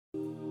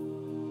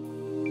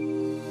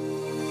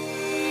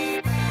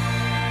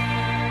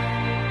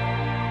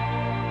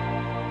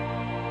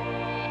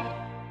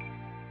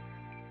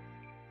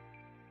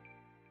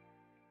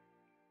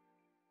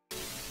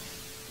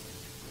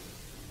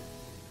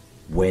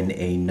when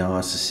a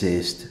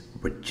narcissist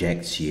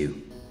rejects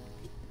you.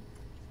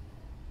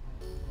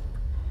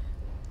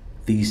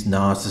 These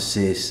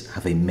narcissists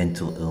have a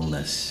mental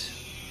illness.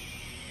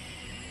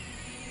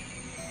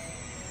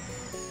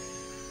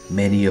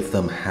 Many of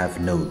them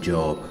have no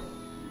job.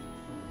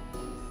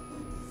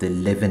 They're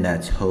living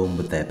at home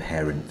with their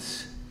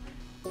parents.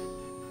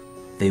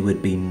 They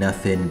would be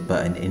nothing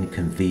but an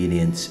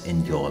inconvenience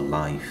in your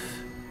life.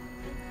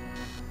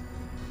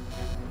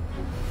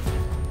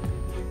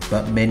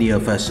 But many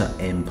of us are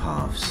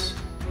empaths.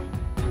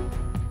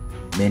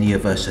 Many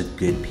of us are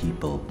good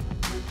people.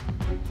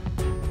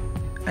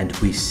 And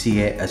we see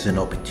it as an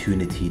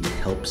opportunity to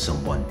help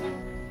someone.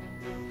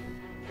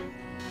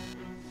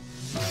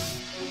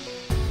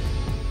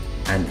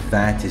 And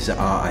that is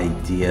our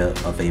idea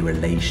of a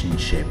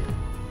relationship.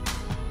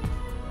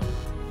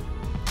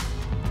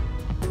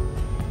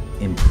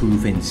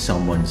 Improving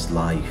someone's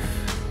life.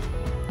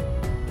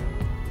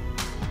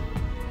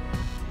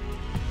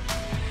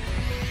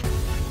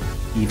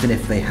 Even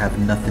if they have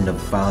nothing of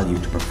value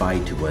to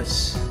provide to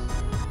us.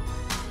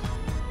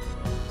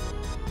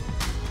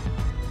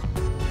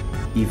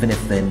 Even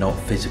if they're not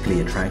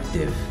physically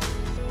attractive.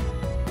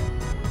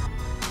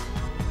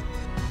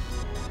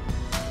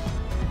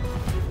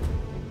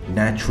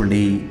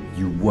 Naturally,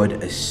 you would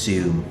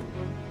assume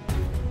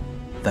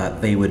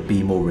that they would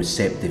be more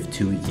receptive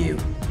to you.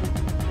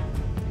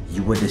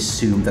 You would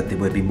assume that they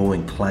would be more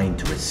inclined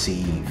to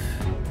receive.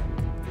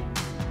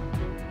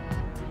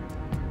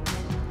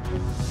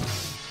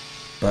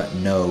 But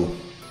no,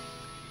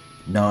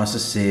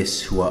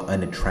 narcissists who are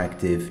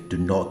unattractive do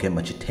not get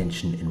much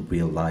attention in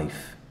real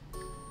life.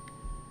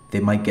 They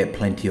might get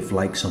plenty of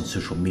likes on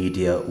social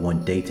media or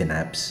on dating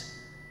apps.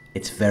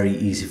 It's very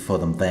easy for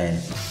them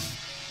there,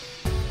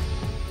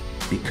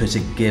 because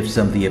it gives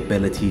them the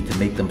ability to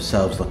make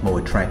themselves look more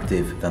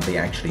attractive than they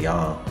actually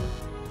are.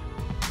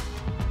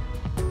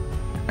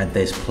 And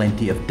there's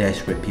plenty of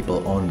desperate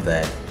people on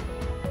there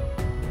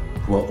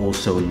who are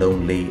also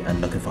lonely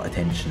and looking for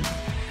attention.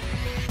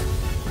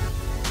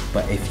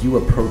 But if you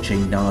approach a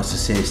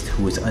narcissist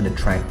who is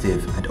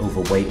unattractive and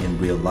overweight in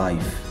real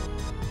life,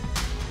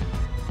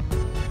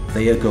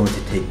 they are going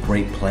to take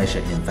great pleasure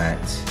in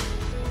that,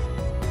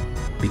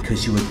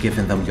 because you are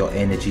giving them your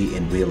energy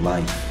in real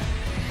life,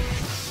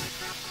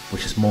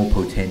 which is more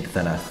potent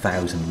than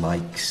 1,000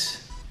 likes.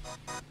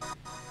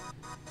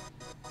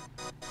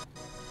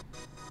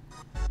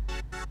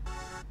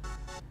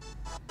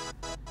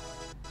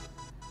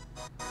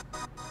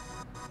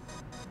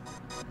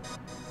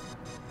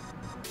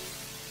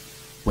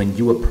 When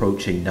you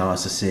approach a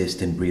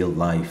narcissist in real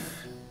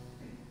life,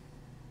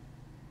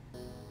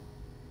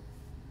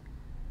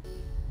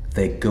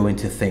 they're going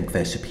to think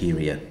they're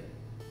superior.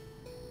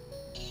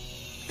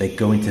 They're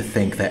going to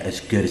think they're as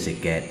good as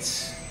it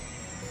gets.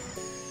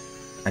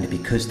 And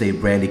because they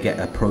rarely get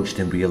approached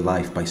in real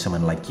life by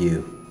someone like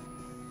you,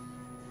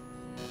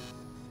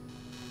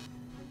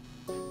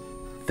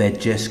 they're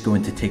just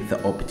going to take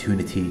the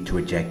opportunity to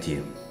reject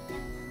you.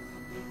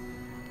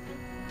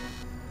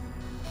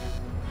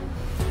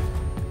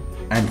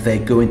 And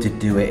they're going to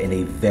do it in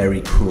a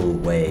very cruel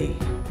way.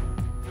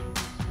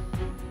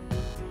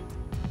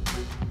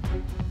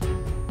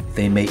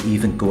 They may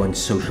even go on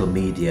social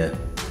media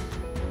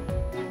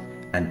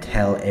and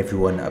tell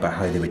everyone about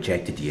how they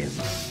rejected you,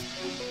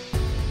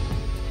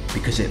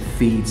 because it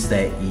feeds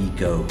their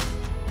ego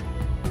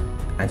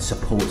and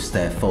supports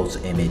their false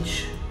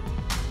image.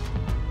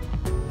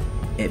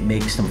 It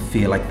makes them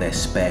feel like they're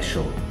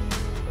special.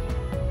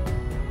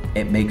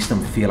 It makes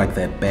them feel like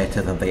they're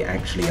better than they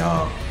actually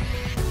are.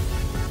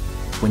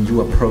 When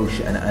you approach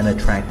an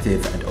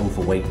unattractive and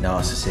overweight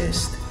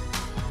narcissist,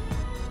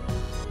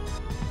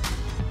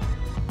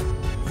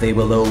 they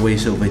will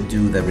always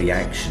overdo their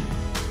reaction.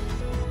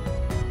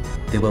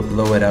 They will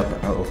blow it up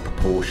out of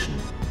proportion.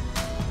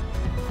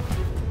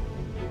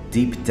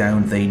 Deep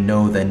down, they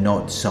know they're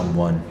not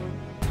someone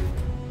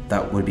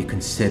that would be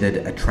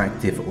considered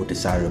attractive or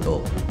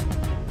desirable.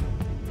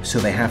 So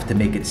they have to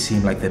make it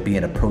seem like they're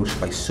being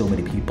approached by so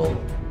many people,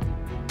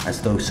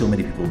 as though so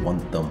many people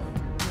want them.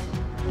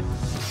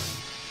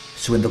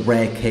 So in the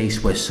rare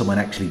case where someone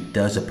actually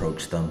does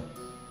approach them,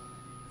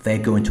 they're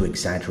going to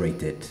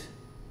exaggerate it.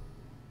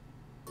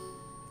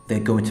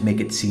 They're going to make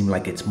it seem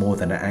like it's more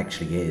than it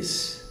actually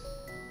is.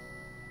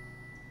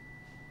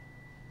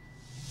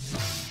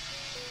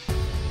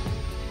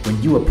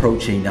 When you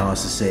approach a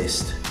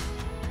narcissist,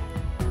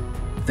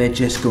 they're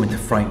just going to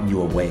frighten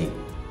you away.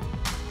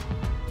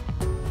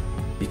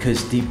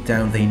 Because deep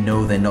down they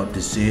know they're not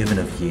deserving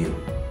of you.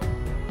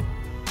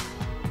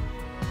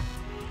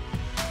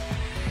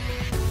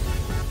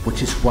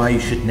 Which is why you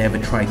should never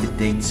try to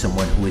date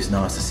someone who is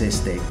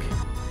narcissistic.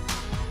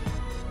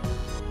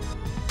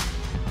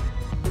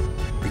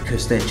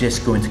 Because they're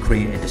just going to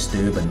create a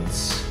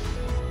disturbance.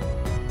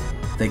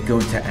 They're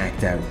going to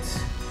act out.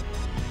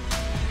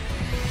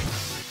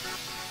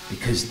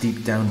 Because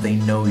deep down they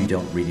know you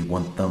don't really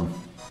want them.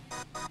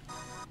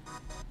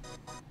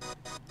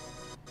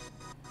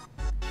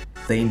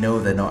 They know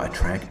they're not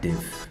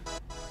attractive.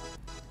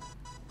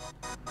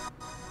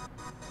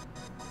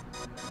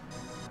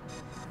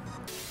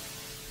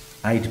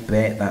 I'd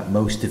bet that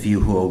most of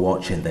you who are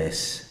watching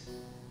this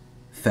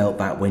felt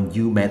that when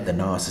you met the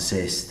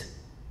narcissist,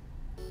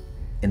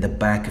 in the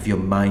back of your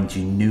mind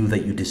you knew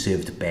that you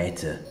deserved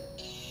better.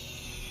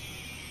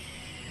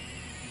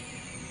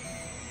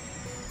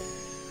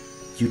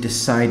 You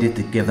decided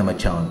to give them a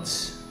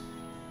chance,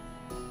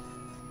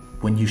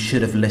 when you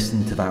should have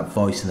listened to that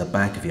voice in the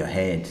back of your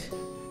head,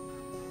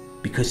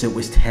 because it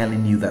was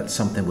telling you that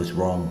something was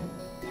wrong.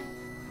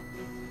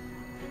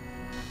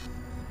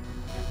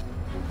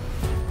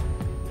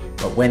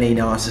 But when a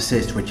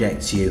narcissist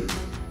rejects you,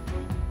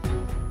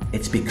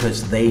 it's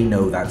because they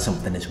know that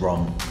something is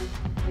wrong.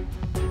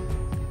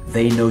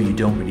 They know you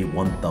don't really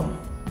want them.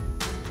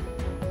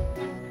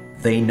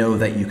 They know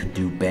that you can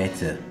do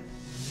better.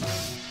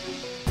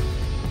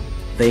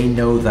 They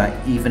know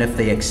that even if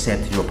they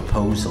accepted your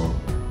proposal,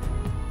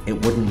 it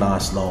wouldn't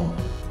last long.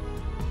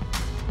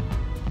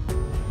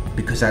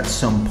 Because at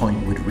some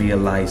point you would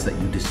realize that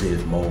you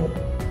deserve more.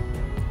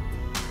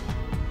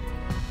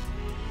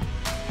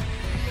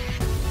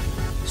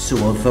 So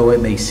although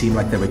it may seem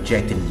like they're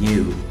rejecting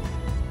you,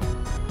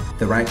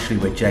 they're actually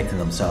rejecting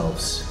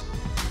themselves.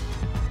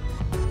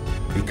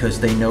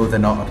 Because they know they're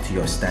not up to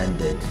your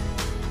standard.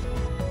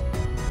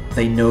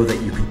 They know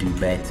that you can do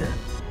better.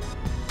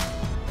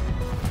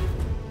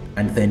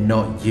 And they're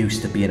not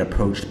used to being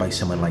approached by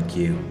someone like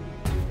you.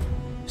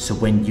 So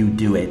when you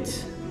do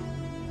it,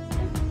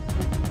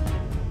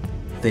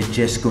 they're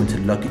just going to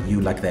look at you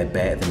like they're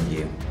better than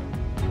you.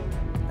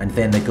 And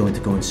then they're going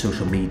to go on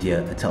social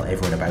media and tell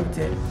everyone about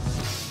it.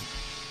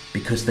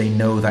 Because they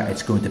know that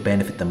it's going to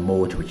benefit them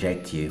more to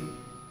reject you,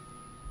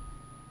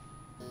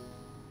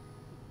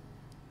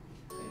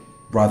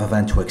 rather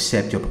than to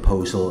accept your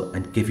proposal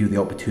and give you the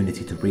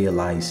opportunity to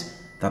realize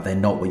that they're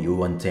not what you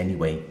want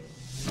anyway.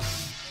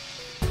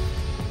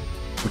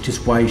 Which is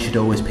why you should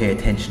always pay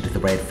attention to the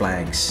red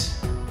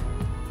flags.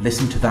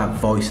 Listen to that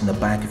voice in the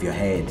back of your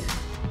head.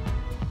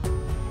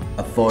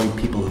 Avoid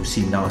people who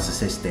seem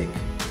narcissistic.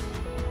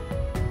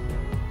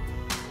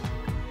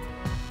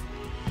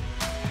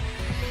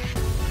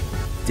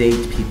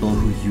 Date people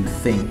who you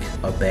think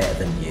are better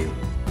than you,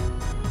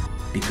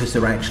 because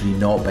they're actually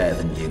not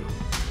better than you.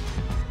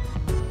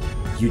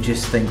 You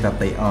just think that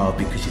they are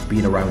because you've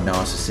been around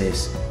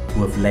narcissists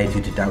who have led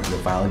you to doubt your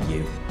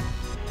value.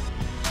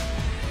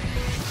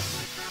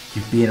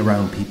 You've been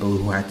around people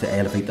who had to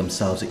elevate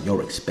themselves at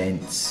your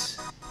expense.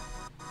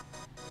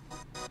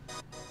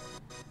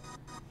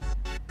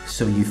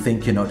 So you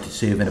think you're not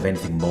deserving of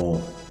anything more,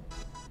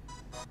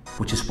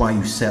 which is why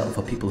you settle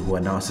for people who are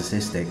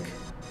narcissistic.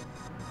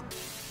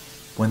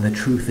 When the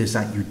truth is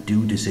that you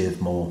do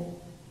deserve more,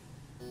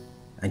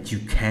 and you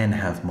can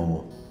have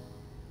more.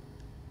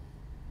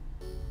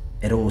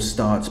 It all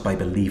starts by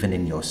believing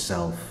in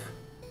yourself.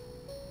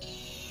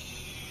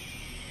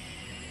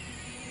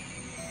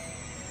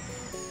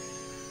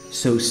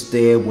 So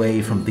stay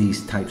away from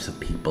these types of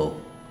people.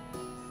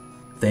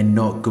 They're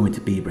not going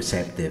to be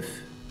receptive.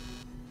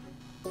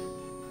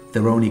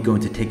 They're only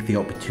going to take the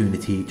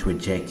opportunity to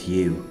reject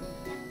you.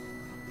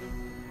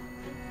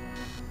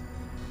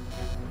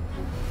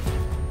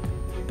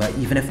 But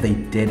even if they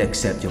did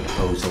accept your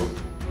proposal,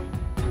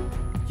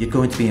 you're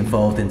going to be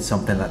involved in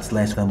something that's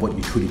less than what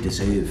you truly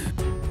deserve.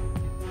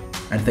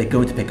 And they're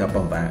going to pick up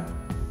on that.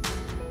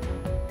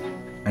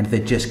 And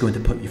they're just going to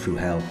put you through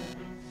hell.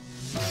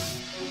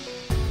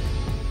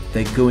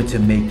 They're going to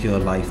make your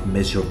life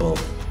miserable.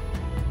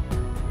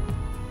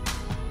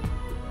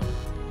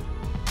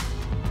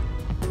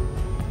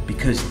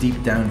 Because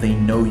deep down they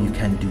know you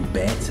can do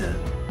better.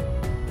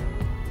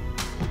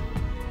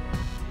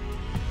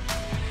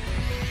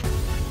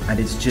 And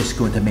it's just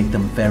going to make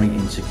them very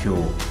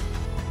insecure.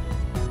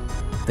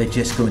 They're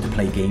just going to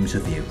play games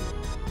with you.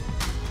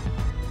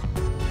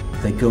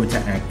 They're going to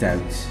act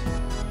out.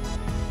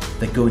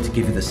 They're going to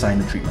give you the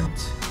silent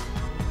treatment.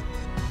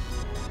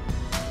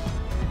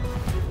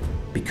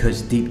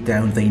 Because deep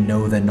down they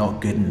know they're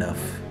not good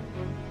enough.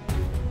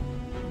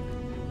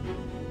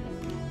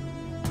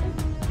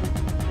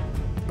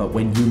 But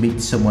when you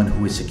meet someone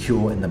who is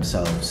secure in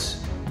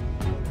themselves,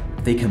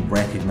 they can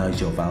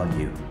recognize your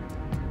value.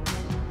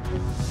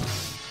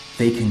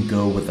 They can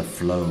go with the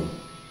flow,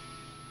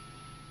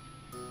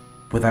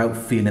 without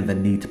feeling the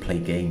need to play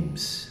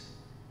games.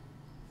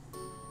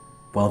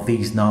 While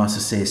these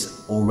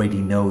narcissists already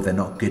know they're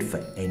not good for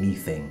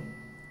anything.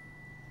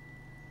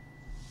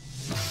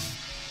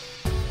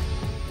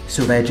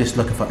 So they're just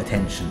looking for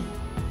attention.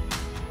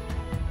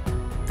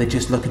 They're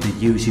just looking to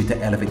use you to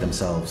elevate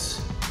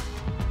themselves.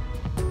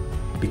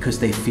 Because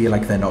they feel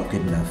like they're not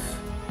good enough.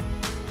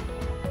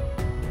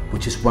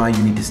 Which is why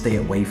you need to stay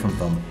away from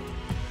them.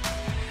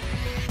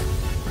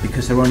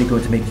 Because they're only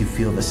going to make you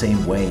feel the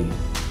same way.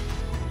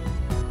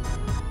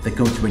 They're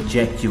going to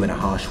reject you in a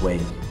harsh way.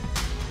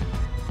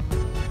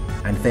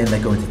 And then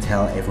they're going to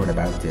tell everyone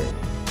about it.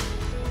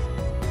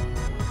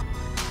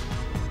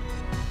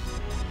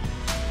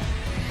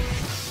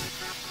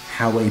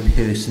 How a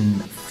person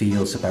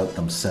feels about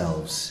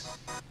themselves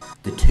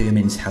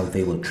determines how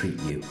they will treat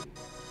you.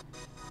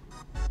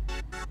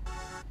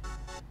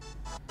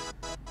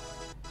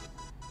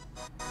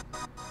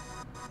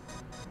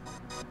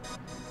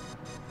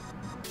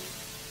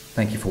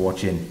 Thank you for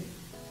watching.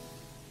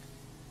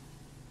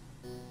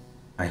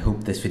 I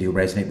hope this video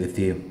resonated with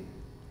you.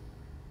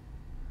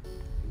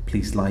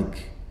 Please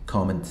like,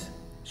 comment,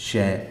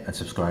 share and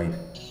subscribe.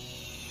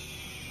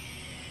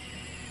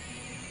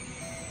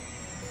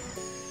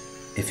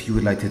 If you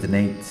would like to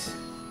donate,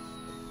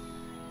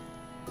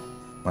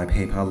 my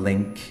PayPal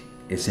link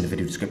is in the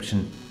video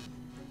description.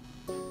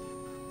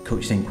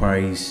 Coaching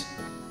inquiries,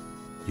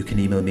 you can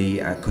email me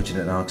at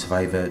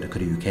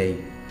coaching@narcsurvivor.co.uk.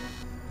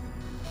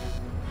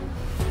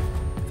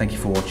 Thank you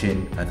for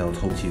watching, and I'll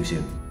talk to you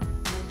soon.